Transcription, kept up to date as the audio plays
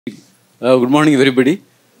Good morning, everybody.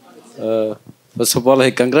 First of all,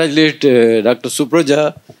 I congratulate Dr.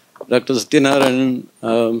 Supraja, Dr. Satyanarayan,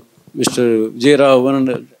 Mr. J. Ravan, and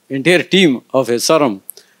the entire team of SRM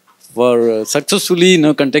for successfully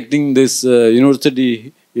conducting this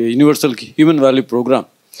Universal Human Value Program.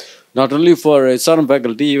 Not only for SRM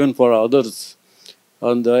faculty, even for others.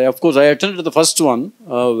 And of course, I attended the first one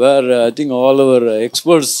where I think all our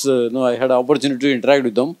experts, I had an opportunity to interact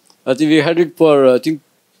with them. I think we had it for,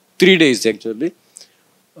 3 days actually.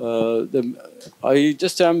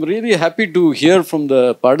 I'm really happy to hear from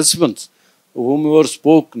the participants whomever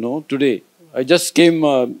spoke today. I just came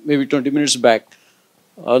maybe 20 minutes back.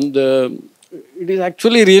 And it is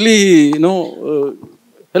actually really,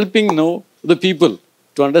 helping, the people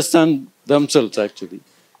to understand themselves actually.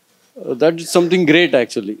 That is something great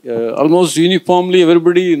actually. Almost uniformly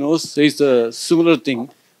everybody says a similar thing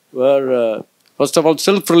where first of all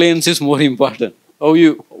self-reliance is more important.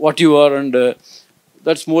 What you are, and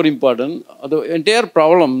that's more important. The entire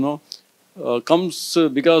problem comes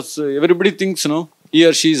because everybody thinks he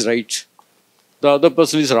or she is right. The other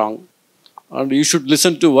person is wrong. And you should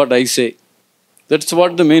listen to what I say. That's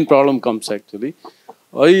what the main problem comes actually.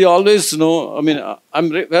 I always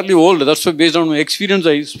I'm fairly old, that's why based on my experience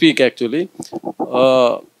I speak actually.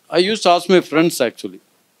 I used to ask my friends actually.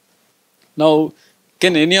 Now,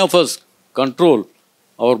 can any of us control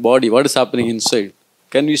our body, what is happening inside?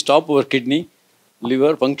 Can we stop our kidney,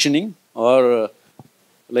 liver functioning, or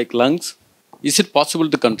like lungs? Is it possible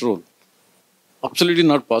to control? Absolutely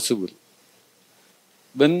not possible.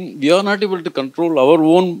 When we are not able to control our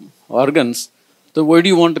own organs, then why do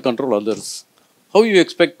you want to control others? How you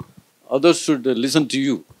expect others should listen to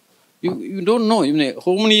you? You don't know.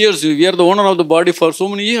 How many years? We are the owner of the body for so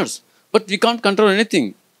many years. But we can't control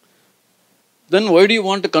anything. Then why do you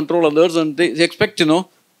want to control others? And they expect,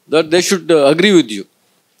 that they should agree with you.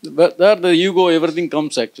 But there the ego, everything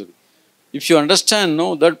comes actually. If you understand,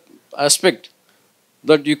 that aspect,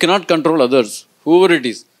 that you cannot control others, whoever it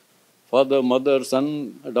is, father, mother,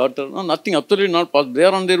 son, daughter, nothing, absolutely not possible. They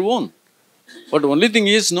are on their own. But the only thing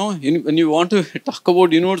is, when you want to talk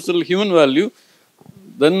about universal human value,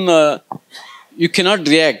 then you cannot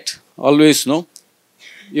react always,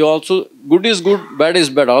 You also, good is good, bad is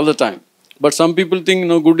bad all the time. But some people think,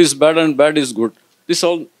 good is bad and bad is good.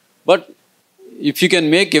 But if you can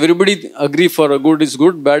make everybody agree for a good is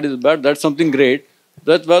good, bad is bad, that's something great.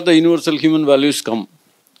 That's where the universal human values come.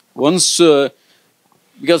 Once,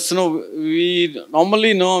 because, we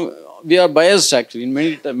normally, we are biased actually in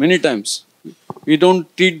many times. We don't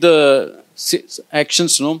treat the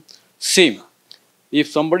actions same. If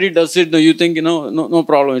somebody does it, you think no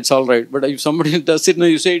problem, it's all right. But if somebody does it,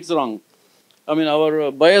 you say it's wrong.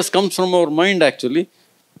 Our bias comes from our mind actually.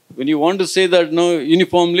 When you want to say that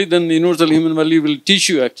uniformly, then universal human value will teach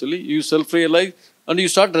you actually. You self-realize and you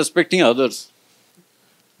start respecting others.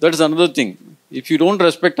 That is another thing. If you don't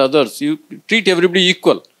respect others, you treat everybody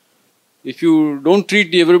equal. If you don't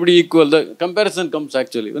treat everybody equal, the comparison comes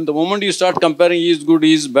actually. When the moment you start comparing, he is good,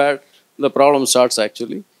 he is bad, the problem starts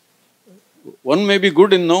actually. One may be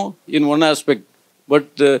good in one aspect,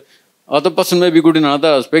 but the other person may be good in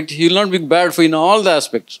another aspect. He will not be bad in all the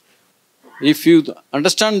aspects. If you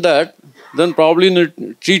understand that, then probably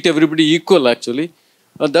treat everybody equal actually.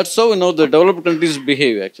 That's how the developed countries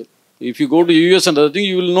behave actually. If you go to US and other things,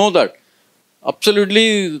 you will know that.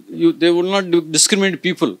 Absolutely, they will not discriminate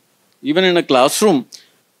people. Even in a classroom,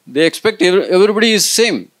 they expect everybody is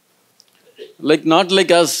same. Not like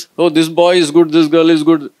us, this boy is good, this girl is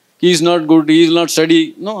good, he is not good, he is not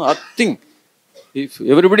study. No, nothing. If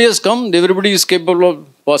everybody has come, everybody is capable of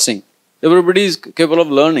passing. Everybody is capable of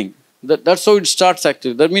learning. That's how it starts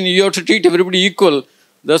actually. That means you have to treat everybody equal.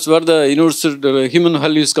 That's where the universal human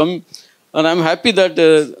values come. And I'm happy that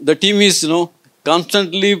the team is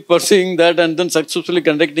constantly pursuing that and then successfully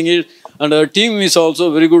conducting it. And our team is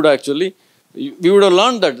also very good actually. We would have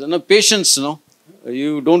learned that, patience,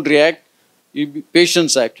 you don't react, you be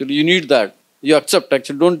patience actually, you need that. You accept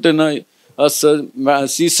actually, don't,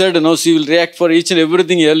 as she said, she will react for each and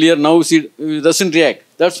everything earlier, now she doesn't react.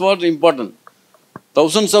 That's what's important.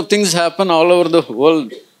 Thousands of things happen all over the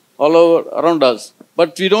world, all over around us,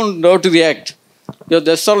 but we don't know how to react.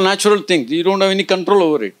 That's all natural things, you don't have any control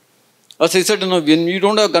over it. As I said, when you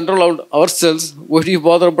don't have control over ourselves, why do you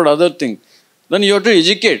bother about other things? Then you have to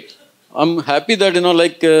educate. I'm happy that,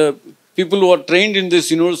 people who are trained in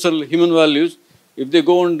this universal human values, if they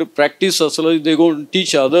go and practice as well as they go and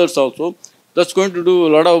teach others also, that's going to do a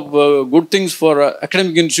lot of good things for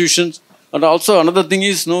academic institutions. And also another thing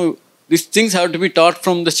is, these things have to be taught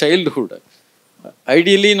from the childhood.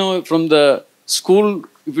 Ideally, from the school,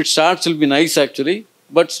 if it starts, it will be nice actually.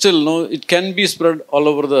 but still, no, it can be spread all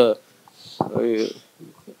over the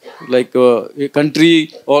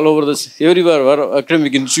country, all over the everywhere,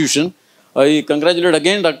 academic institution. I congratulate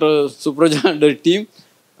again Dr. Supraja and the team,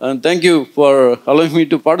 and thank you for allowing me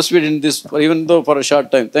to participate in this, even though for a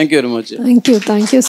short time. Thank you very much. Thank you.